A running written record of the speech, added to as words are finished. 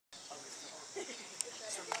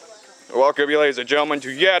Welcome you, ladies and gentlemen,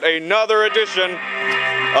 to yet another edition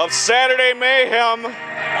of Saturday Mayhem.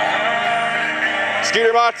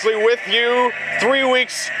 Skeeter Moxley with you, 3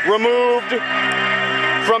 weeks removed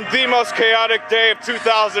from the most chaotic day of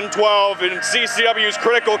 2012 in CCW's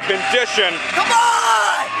critical condition. Come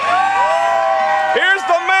on! Here's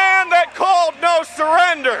the man that called no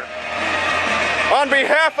surrender. On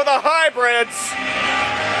behalf of the Hybrids,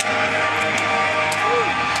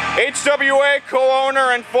 HWA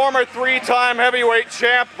co-owner and former 3-time heavyweight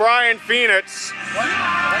champ Brian Phoenix.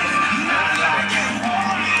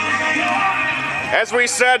 As we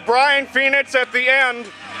said, Brian Phoenix at the end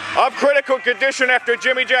of critical condition after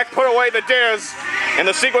Jimmy Jack put away the Diz in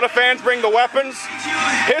the sequel to Fans Bring the Weapons.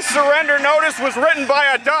 His surrender notice was written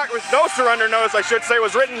by a doctor. No surrender notice, I should say,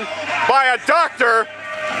 was written by a doctor.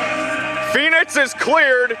 Phoenix is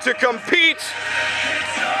cleared to compete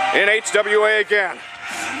in HWA again.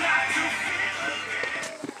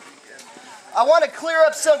 I want to clear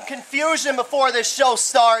up some confusion before this show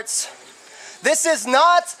starts. This is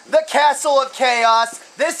not the Castle of Chaos.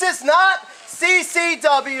 This is not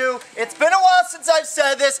CCW. It's been a while since I've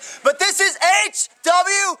said this, but this is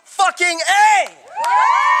HWA!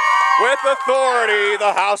 With authority,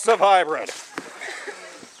 the House of Hybrid.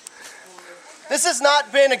 This has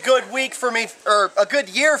not been a good week for me, or a good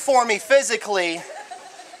year for me physically. A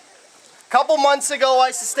couple months ago,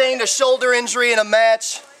 I sustained a shoulder injury in a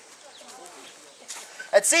match.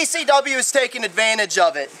 At CCW has taken advantage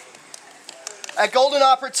of it. At Golden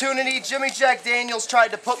Opportunity, Jimmy Jack Daniels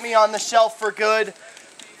tried to put me on the shelf for good,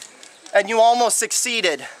 and you almost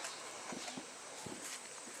succeeded.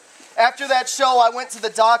 After that show, I went to the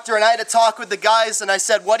doctor and I had a talk with the guys, and I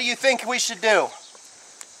said, what do you think we should do?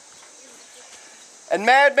 And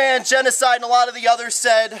Madman, Genocide, and a lot of the others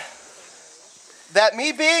said that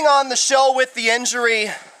me being on the show with the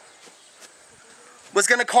injury was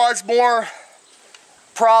going to cause more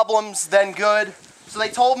problems than good. So they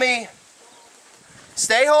told me,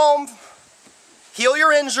 stay home, heal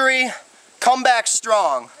your injury, come back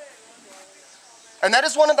strong. And that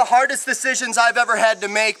is one of the hardest decisions I've ever had to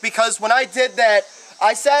make, because when I did that,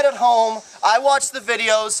 I sat at home, I watched the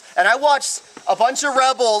videos, and I watched a bunch of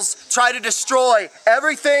rebels try to destroy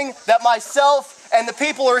everything that myself and the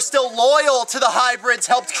people who are still loyal to the Hybrids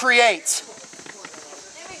helped create.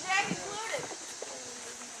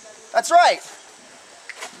 That's right.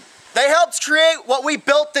 They helped create what we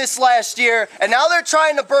built this last year, and now they're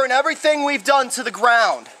trying to burn everything we've done to the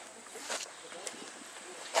ground.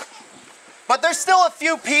 But there's still a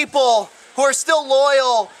few people who are still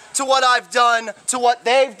loyal to what I've done, to what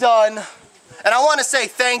they've done, and I want to say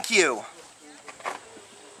thank you.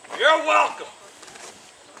 You're welcome.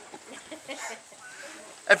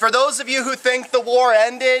 And for those of you who think the war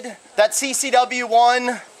ended, that CCW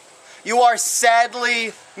won, you are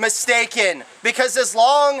sadly mistaken. Because as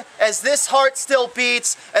long as this heart still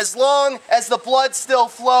beats, as long as the blood still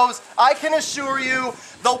flows, I can assure you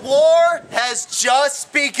the war has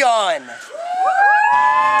just begun.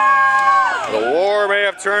 The war may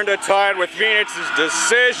have turned a tide with Phoenix's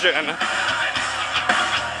decision.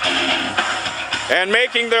 And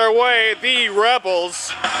making their way, the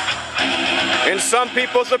Rebels, in some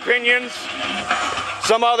people's opinions,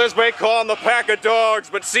 some others may call them the pack of dogs,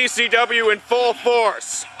 but CCW in full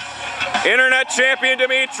force. Internet champion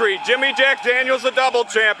Dimitri, Jimmy Jack Daniels the double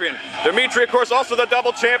champion. Dimitri, of course, also the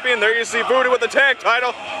double champion. There you see Voodoo with the tag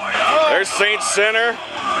title. There's Saint Sinner,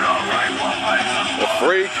 the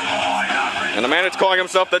Freak, and the man that's calling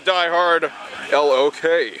himself the Die-Hard LOK.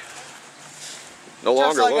 No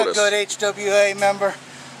longer Just like Lotus. a good HWA member,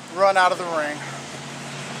 run out of the ring.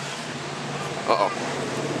 Uh-oh.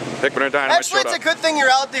 Hickman and Dynamite Actually, showed it's up. a good thing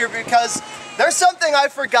you're out there, because there's something I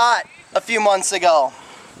forgot a few months ago.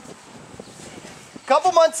 A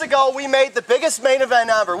couple months ago, we made the biggest main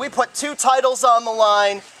event ever. We put 2 titles on the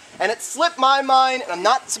line, and it slipped my mind, and I'm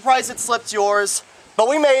not surprised it slipped yours, but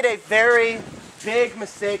we made a very big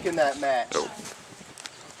mistake in that match. Oh.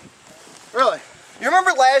 Really? You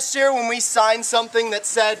remember last year when we signed something that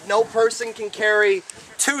said no person can carry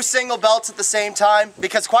 2 single belts at the same time?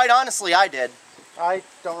 Because quite honestly, I did. I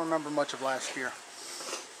don't remember much of last year.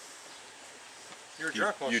 You were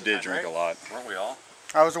drunk most You of the did time, drink right? a lot. Weren't we all?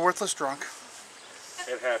 I was a worthless drunk.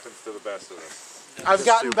 It happens to the best of us. I've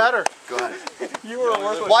gotten better. Go ahead. You were a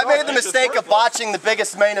worthless Well, I drunk. made the mistake of botching the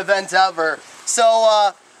biggest main event ever.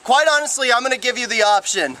 So, quite honestly, I'm going to give you the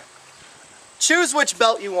option. Choose which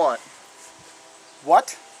belt you want.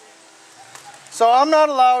 What? So I'm not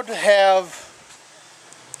allowed to have...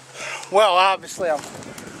 Well, obviously I'm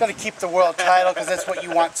going to keep the world title because that's what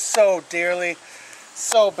you want so dearly,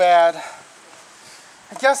 so bad.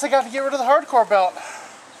 I guess I got to get rid of the hardcore belt.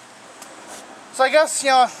 So I guess, you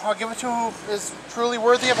know, I'll give it to who is truly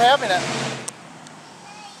worthy of having it.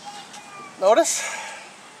 Notice?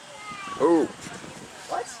 Ooh.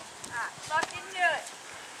 What? Fucking do it.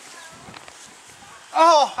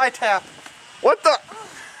 Oh, I tap. What the?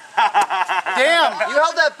 Damn. You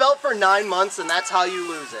held that belt for 9 months and that's how you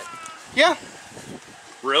lose it. Yeah.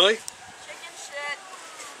 Really? Chicken shit.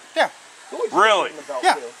 Yeah. Really?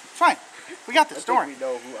 Yeah. Fine. We got this. Don't worry.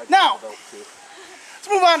 Now, let's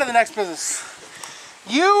move on to the next business.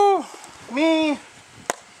 You, me,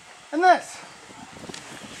 and this.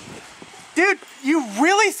 Dude, you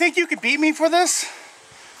really think you could beat me for this?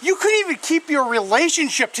 You couldn't even keep your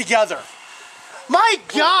relationship together. My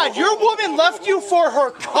God, your woman left you for her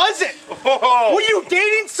cousin. Were you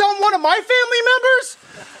dating someone of my family members?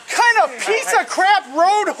 Kind of piece of crap,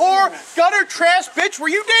 road whore, gutter trash bitch were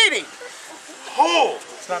you dating? Oh!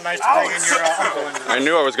 It's not nice to bring in your uncle into this. I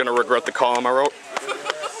knew I was going to regret the column I wrote.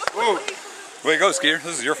 Ooh. Way to go, Skeeter.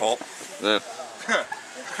 This is your fault. Yeah.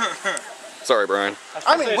 Sorry, Brian.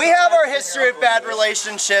 I mean, we have our history of bad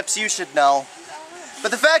relationships, you should know.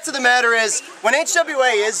 But the fact of the matter is, when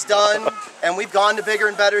HWA is done, and we've gone to bigger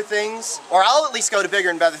and better things, or I'll at least go to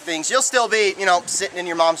bigger and better things, you'll still be, you know, sitting in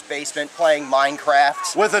your mom's basement playing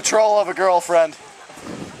Minecraft. With a troll of a girlfriend.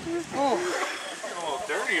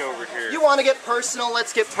 Dirty over here. You want to get personal?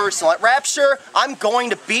 Let's get personal. At Rapture, I'm going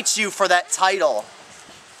to beat you for that title.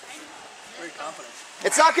 Very confident.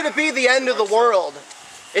 It's not going to be the end of the world.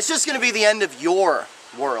 It's just going to be the end of your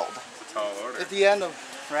world. Tall order. At the end of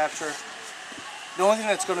Rapture, the only thing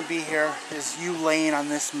that's going to be here is you laying on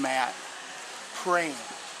this mat, praying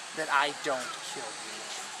that I don't kill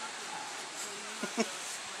you.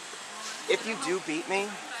 If you do beat me,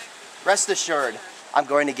 rest assured, I'm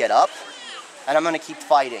going to get up and I'm going to keep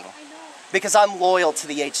fighting. Because I'm loyal to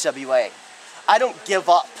the HWA. I don't give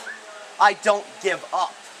up. I don't give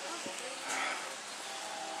up.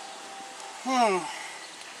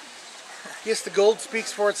 Guess the gold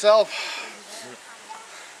speaks for itself.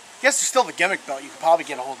 Guess there's still the gimmick belt. You could probably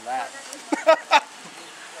get a hold of that.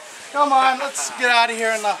 Come on, let's get out of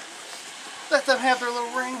here and let them have their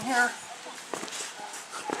little ring here.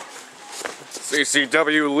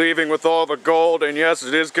 CCW leaving with all the gold, and yes,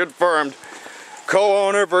 it is confirmed.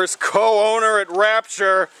 Co-owner versus co-owner at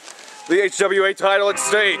Rapture. The HWA title at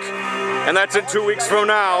stake. And that's in 2 weeks from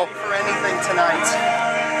now. For anything tonight.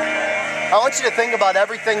 I want you to think about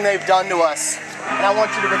everything they've done to us. And I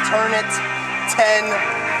want you to return it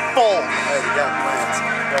tenfold.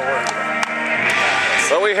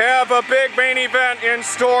 So we have a big main event in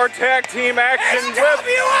store. Tag team action with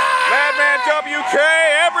Madman WK.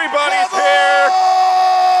 Everybody's here.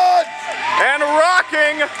 And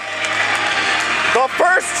rocking the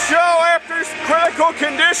first show after Critical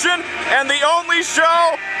Condition and the only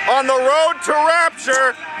show on the road to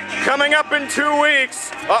Rapture coming up in 2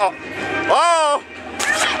 weeks. Uh-oh. Oh!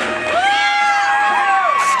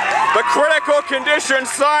 The Critical Condition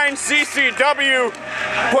signed CCW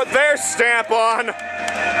put their stamp on.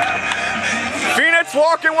 Phoenix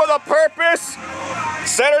walking with a purpose.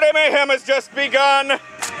 Saturday Mayhem has just begun.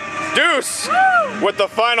 Deuce with the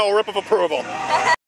final rip of approval.